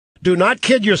Do not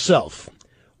kid yourself.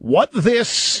 What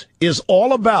this is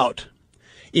all about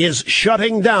is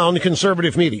shutting down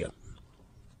conservative media.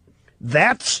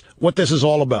 That's what this is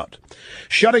all about.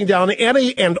 Shutting down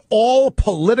any and all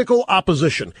political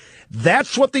opposition.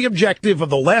 That's what the objective of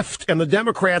the left and the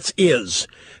Democrats is.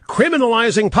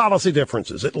 Criminalizing policy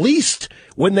differences, at least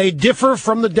when they differ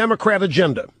from the Democrat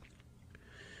agenda.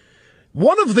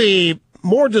 One of the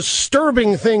more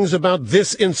disturbing things about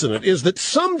this incident is that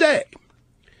someday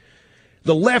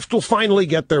the left will finally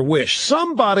get their wish.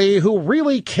 Somebody who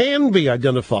really can be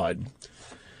identified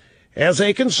as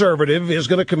a conservative is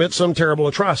going to commit some terrible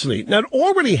atrocity. Now, it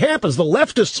already happens. The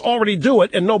leftists already do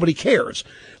it, and nobody cares.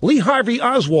 Lee Harvey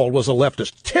Oswald was a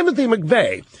leftist. Timothy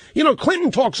McVeigh. You know,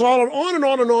 Clinton talks on and on and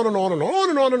on and on and on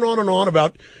and on and on and on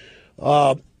about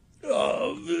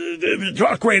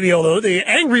talk radio, the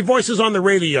angry voices on the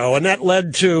radio, and that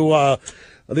led to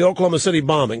the Oklahoma City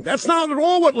bombing. That's not at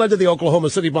all what led to the Oklahoma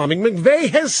City bombing. McVeigh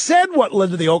has said what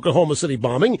led to the Oklahoma City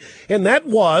bombing, and that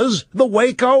was the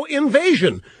Waco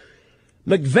invasion.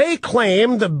 McVeigh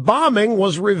claimed the bombing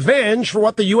was revenge for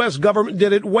what the U.S. government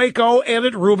did at Waco and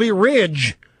at Ruby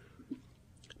Ridge.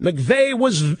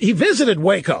 He visited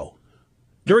Waco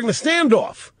during the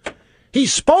standoff. He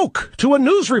spoke to a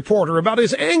news reporter about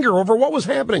his anger over what was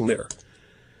happening there.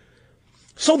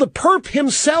 So the perp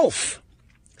himself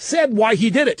said why he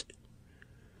did it.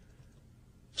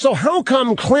 So how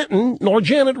come Clinton nor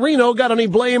Janet Reno got any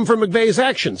blame for McVeigh's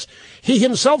actions? He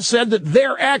himself said that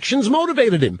their actions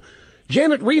motivated him.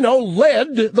 Janet Reno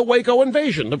led the Waco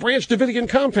invasion, the Branch Davidian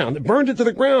compound. It burned it to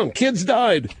the ground. Kids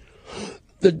died.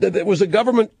 It was a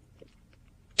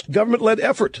government-led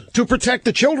effort to protect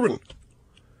the children.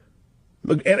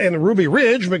 And Ruby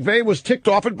Ridge, McVeigh was ticked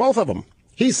off at both of them.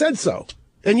 He said so.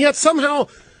 And yet somehow,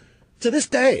 to this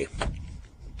day,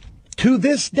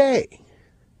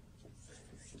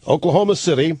 Oklahoma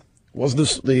City was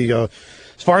as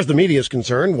far as the media is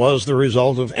concerned, was the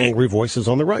result of angry voices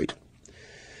on the right.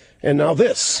 And now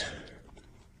this.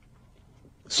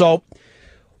 So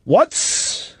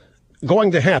what's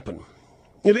going to happen?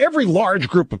 Every large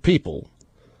group of people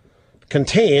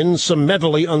contains some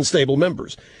mentally unstable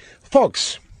members.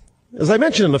 Folks, as I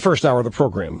mentioned in the first hour of the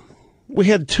program, we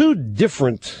had two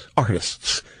different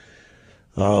artists,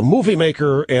 a movie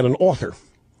maker and an author,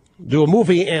 do a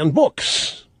movie and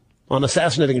books on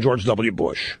assassinating George W.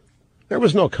 Bush. There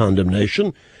was no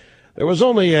condemnation. There was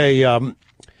only a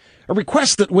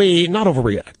request that we not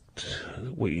overreact.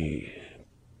 We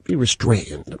be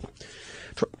restrained.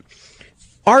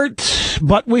 Art,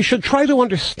 but we should try to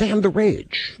understand the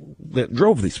rage that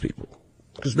drove these people,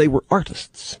 because they were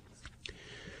artists.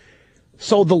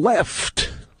 So the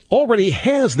left already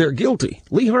has their guilty.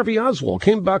 Lee Harvey Oswald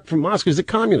came back from Moscow. He's a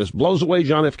communist, blows away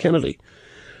John F. Kennedy.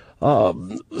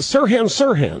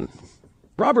 Sirhan,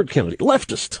 Robert Kennedy,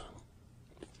 leftist.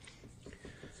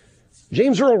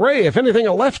 James Earl Ray, if anything,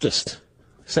 a leftist.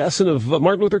 Assassin of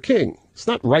Martin Luther King. It's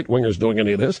not right-wingers doing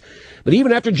any of this. But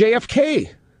even after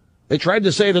JFK, they tried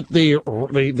to say that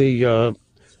the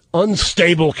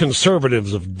unstable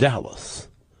conservatives of Dallas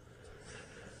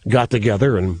got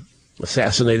together and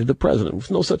assassinated the president.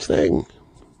 There's no such thing. It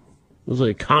was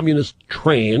a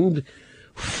communist-trained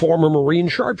former Marine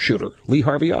sharpshooter, Lee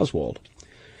Harvey Oswald.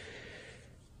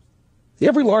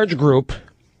 Every large group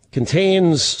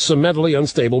contains some mentally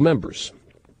unstable members.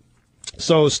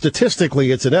 So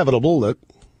statistically, it's inevitable that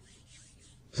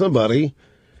somebody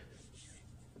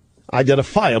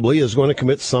identifiably is going to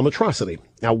commit some atrocity.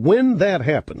 Now, when that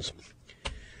happens,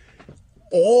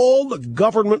 all the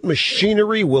government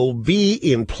machinery will be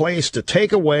in place to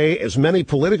take away as many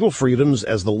political freedoms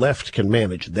as the left can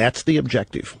manage. That's the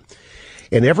objective.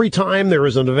 And every time there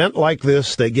is an event like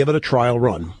this, they give it a trial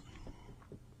run.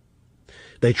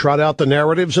 They trot out the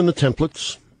narratives and the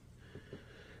templates,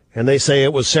 and they say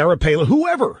it was Sarah Palin,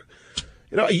 whoever.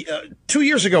 2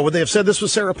 years ago, would they have said this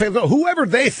was Sarah Palin? No, whoever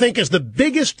they think is the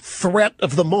biggest threat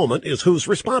of the moment is who's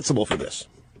responsible for this.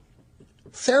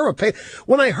 Sarah Palin.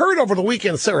 When I heard over the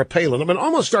weekend Sarah Palin, I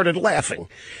almost started laughing.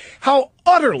 How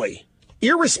utterly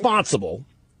irresponsible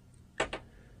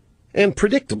and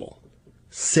predictable.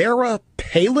 Sarah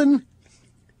Palin?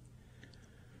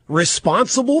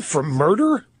 Responsible for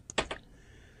murder?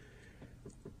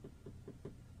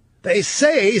 They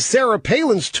say Sarah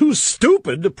Palin's too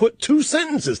stupid to put two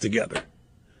sentences together.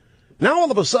 Now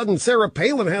all of a sudden Sarah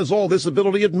Palin has all this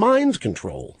ability at mind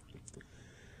control.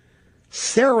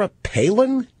 Sarah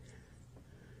Palin?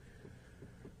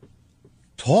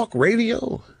 Talk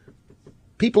radio?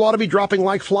 People ought to be dropping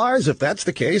like flies if that's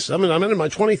the case. I'm in my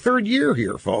 23rd year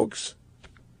here, folks.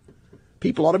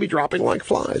 People ought to be dropping like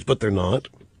flies, but they're not.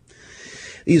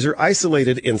 These are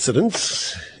isolated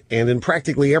incidents, And in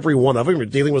practically every one of them, you're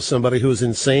dealing with somebody who's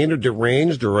insane or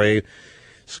deranged or a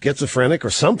schizophrenic or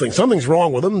something. Something's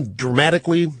wrong with them,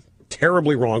 dramatically,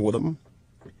 terribly wrong with them.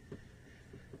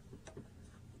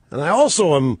 And I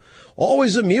also am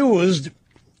always amused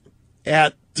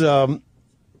at how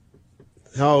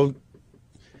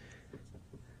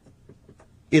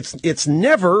it's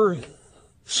never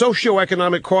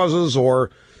socioeconomic causes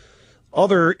or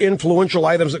other influential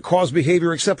items that cause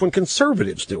behavior except when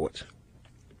conservatives do it.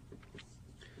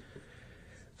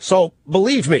 So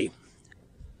believe me,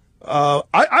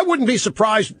 I wouldn't be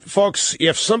surprised, folks,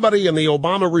 if somebody in the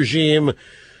Obama regime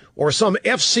or some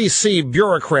FCC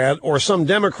bureaucrat or some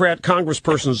Democrat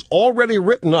congressperson's already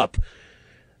written up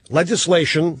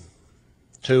legislation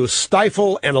to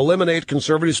stifle and eliminate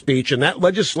conservative speech, and that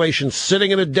legislation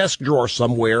sitting in a desk drawer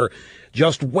somewhere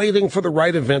just waiting for the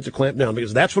right event to clamp down,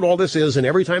 because that's what all this is. And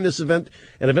every time an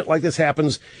event like this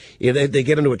happens, they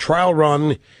get into a trial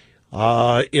run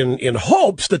in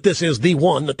hopes that this is the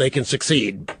one that they can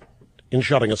succeed in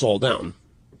shutting us all down.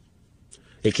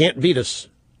 They can't beat us.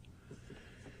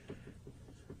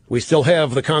 We still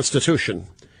have the Constitution.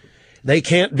 They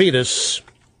can't beat us,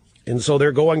 and so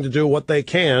they're going to do what they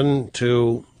can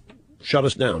to shut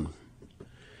us down.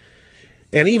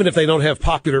 And even if they don't have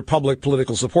popular public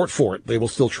political support for it, they will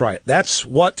still try it. That's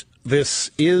what this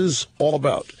is all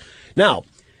about. Now,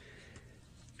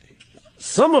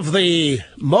 some of the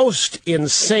most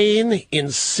insane,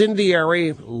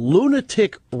 incendiary,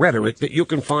 lunatic rhetoric that you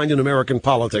can find in American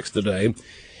politics today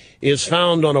is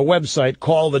found on a website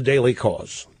called The Daily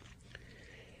Cause.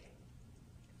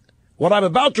 What I'm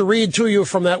about to read to you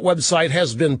from that website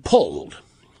has been pulled,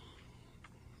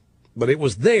 but it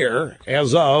was there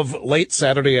as of late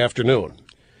Saturday afternoon.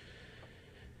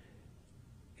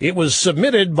 It was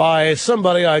submitted by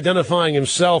somebody identifying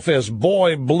himself as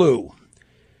Boy Blue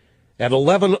at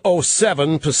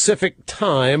 11:07 Pacific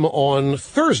time on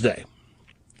Thursday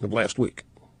of last week.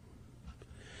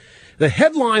 The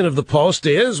headline of the post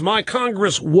is, "My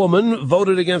congresswoman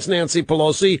voted against Nancy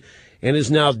Pelosi and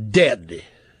is now dead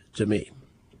to me."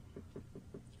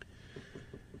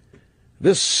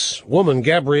 This woman,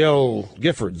 Gabrielle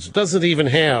Giffords, doesn't even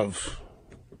have,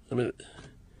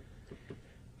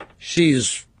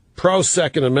 she's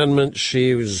pro-Second Amendment.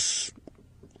 She was,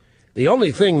 the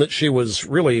only thing that she was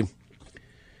really,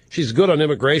 she's good on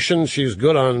immigration. She's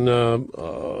good on,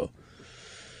 the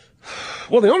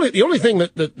only thing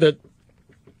that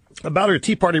about her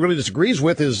Tea Party really disagrees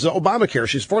with is Obamacare.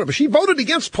 She's for it, but she voted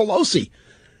against Pelosi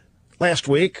last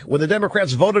week when the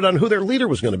Democrats voted on who their leader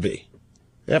was going to be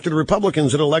after the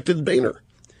Republicans had elected Boehner.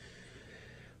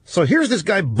 So here's this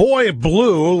guy, Boy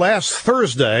Blue, last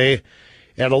Thursday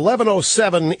at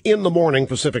 11:07 in the morning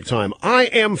Pacific time. "I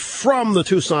am from the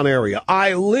Tucson area.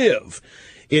 I live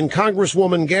in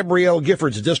Congresswoman Gabrielle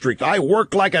Giffords' district. I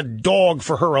worked like a dog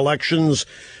for her elections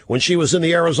when she was in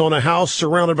the Arizona House,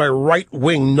 surrounded by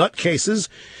right-wing nutcases.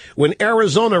 When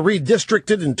Arizona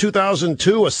redistricted in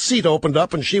 2002, a seat opened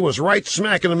up, and she was right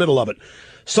smack in the middle of it.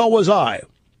 So was I,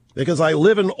 because I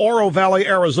live in Oro Valley,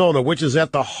 Arizona, which is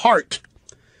at the heart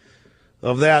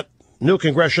of that new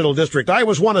congressional district. I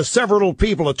was one of several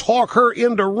people to talk her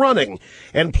into running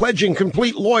and pledging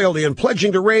complete loyalty and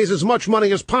pledging to raise as much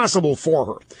money as possible for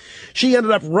her. She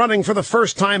ended up running for the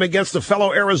first time against a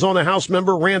fellow Arizona House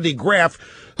member, Randy Graff,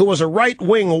 who was a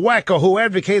right-wing wacko who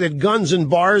advocated guns in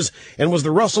bars and was the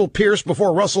Russell Pierce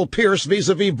before Russell Pierce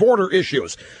vis-a-vis border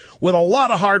issues. With a lot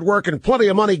of hard work and plenty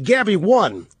of money, Gabby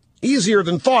won. Easier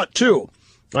than thought, too.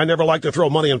 I never like to throw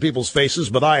money on people's faces,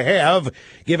 but I have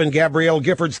given Gabrielle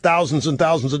Giffords thousands and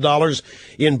thousands of dollars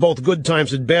in both good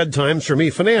times and bad times for me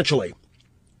financially."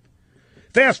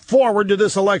 Fast forward to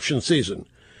this election season.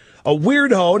 A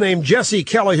weirdo named Jesse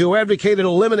Kelly, who advocated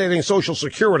eliminating Social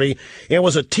Security and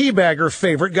was a teabagger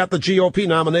favorite, got the GOP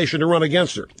nomination to run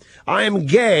against her. "I am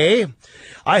gay.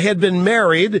 I had been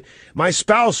married. My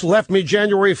spouse left me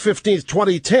January 15th,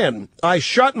 2010. I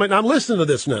shot my..." I'm listening to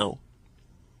this now.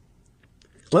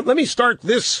 Let me start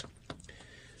this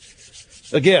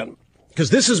again,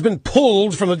 because this has been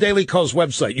pulled from the Daily Kos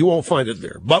website. You won't find it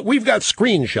there, but we've got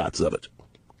screenshots of it.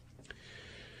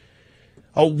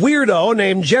 A weirdo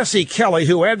named Jesse Kelly,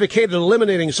 who advocated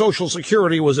eliminating Social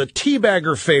Security, was a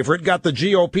teabagger favorite, got the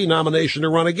GOP nomination to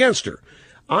run against her.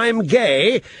 "I'm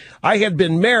gay. I had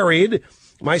been married.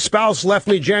 My spouse left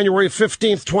me January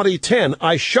 15th, 2010.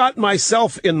 I shot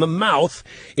myself in the mouth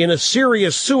in a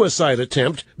serious suicide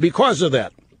attempt because of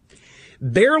that.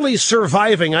 Barely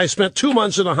surviving, I spent 2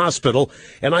 months in a hospital,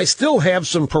 and I still have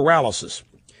some paralysis.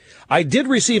 I did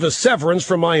receive a severance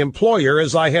from my employer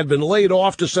as I had been laid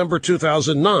off December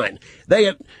 2009.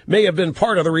 They may have been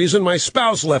part of the reason my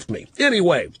spouse left me.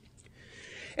 Anyway,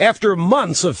 after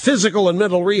months of physical and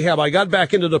mental rehab, I got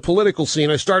back into the political scene.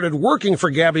 I started working for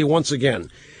Gabby once again.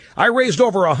 I raised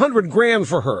over $100,000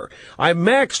 for her. I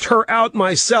maxed her out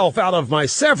myself out of my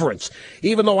severance,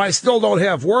 even though I still don't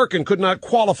have work and could not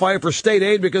qualify for state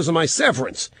aid because of my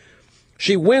severance.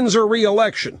 She wins her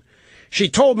re-election. She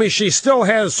told me she still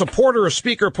has supporter of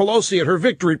Speaker Pelosi at her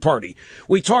victory party.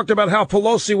 We talked about how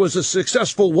Pelosi was a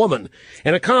successful woman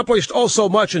and accomplished oh so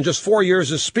much in just 4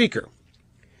 years as Speaker.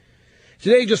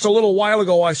 Today, just a little while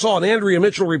ago, I saw an Andrea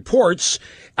Mitchell reports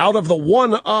out of the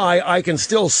one eye I can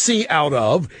still see out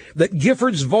of that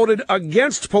Giffords voted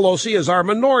against Pelosi as our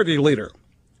minority leader.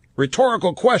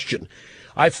 Rhetorical question.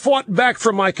 I fought back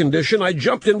from my condition. I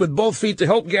jumped in with both feet to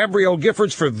help Gabrielle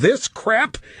Giffords for this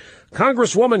crap.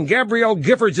 Congresswoman Gabrielle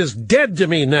Giffords is dead to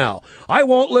me now. I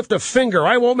won't lift a finger.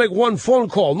 I won't make one phone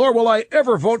call, nor will I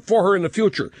ever vote for her in the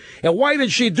future. And why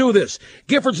did she do this?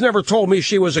 Giffords never told me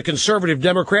she was a conservative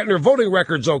Democrat and her voting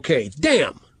record's okay.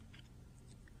 Damn.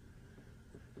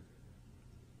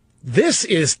 This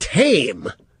is tame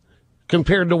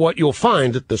compared to what you'll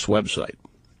find at this website.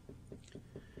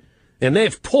 And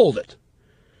they've pulled it.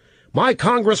 My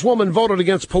congresswoman voted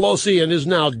against Pelosi and is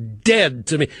now dead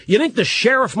to me. You think the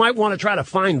sheriff might want to try to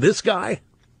find this guy?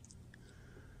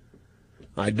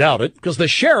 I doubt it, because the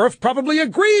sheriff probably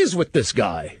agrees with this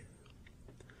guy.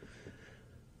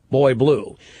 Boy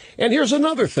blue. And here's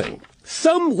another thing.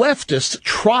 Some leftists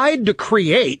tried to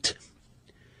create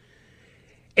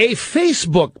a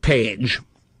Facebook page,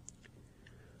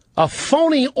 a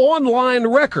phony online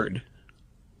record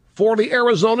for the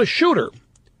Arizona shooter.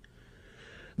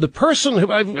 The person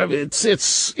who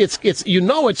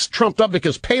it's trumped up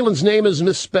because Palin's name is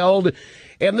misspelled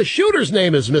and the shooter's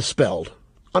name is misspelled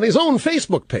on his own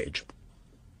Facebook page.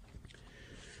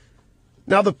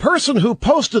 Now, the person who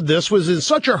posted this was in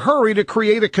such a hurry to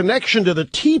create a connection to the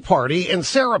Tea Party and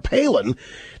Sarah Palin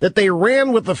that they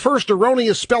ran with the first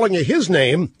erroneous spelling of his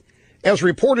name as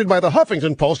reported by the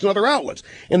Huffington Post and other outlets.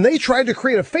 And they tried to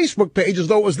create a Facebook page as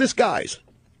though it was this guy's.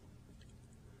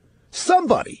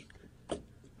 Somebody,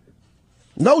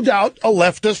 no doubt a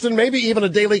leftist and maybe even a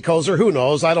Daily Kozer, who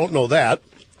knows, I don't know that,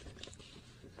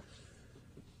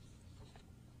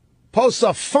 posts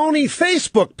a phony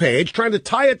Facebook page trying to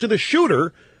tie it to the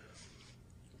shooter.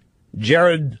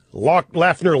 Jared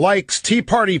Laffner likes Tea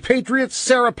Party patriots,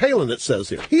 Sarah Palin, it says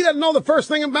here. He doesn't know the first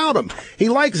thing about him. He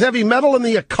likes heavy metal and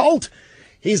the occult.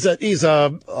 He's a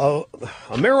marijuana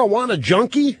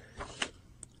junkie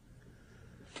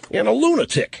and a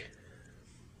lunatic.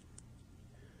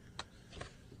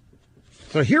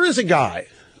 So here is a guy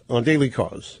on Daily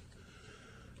Cause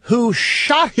who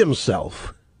shot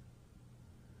himself.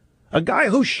 A guy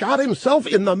who shot himself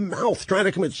in the mouth trying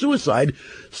to commit suicide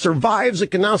survives and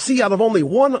can now see out of only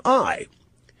one eye,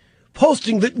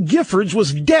 posting that Giffords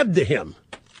was dead to him.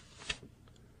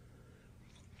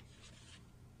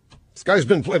 This guy's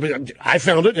been, I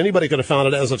found it. Anybody could have found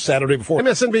it as of Saturday before.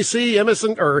 MSNBC,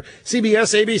 or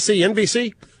CBS, ABC,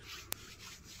 NBC.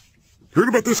 Heard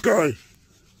about this guy?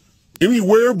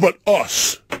 Anywhere but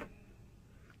us.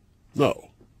 No,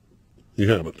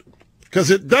 you haven't. Because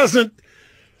it doesn't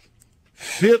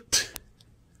fit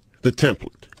the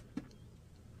template.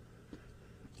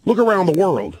 Look around the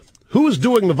world. Who is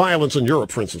doing the violence in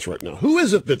Europe, for instance, right now? Who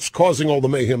is it that's causing all the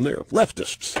mayhem there?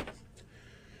 Leftists.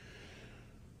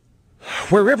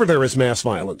 Wherever there is mass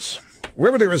violence,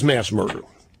 wherever there is mass murder,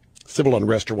 civil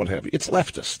unrest or what have you, it's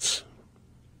leftists.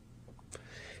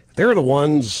 They're the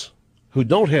ones who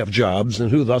don't have jobs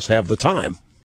and who thus have the time.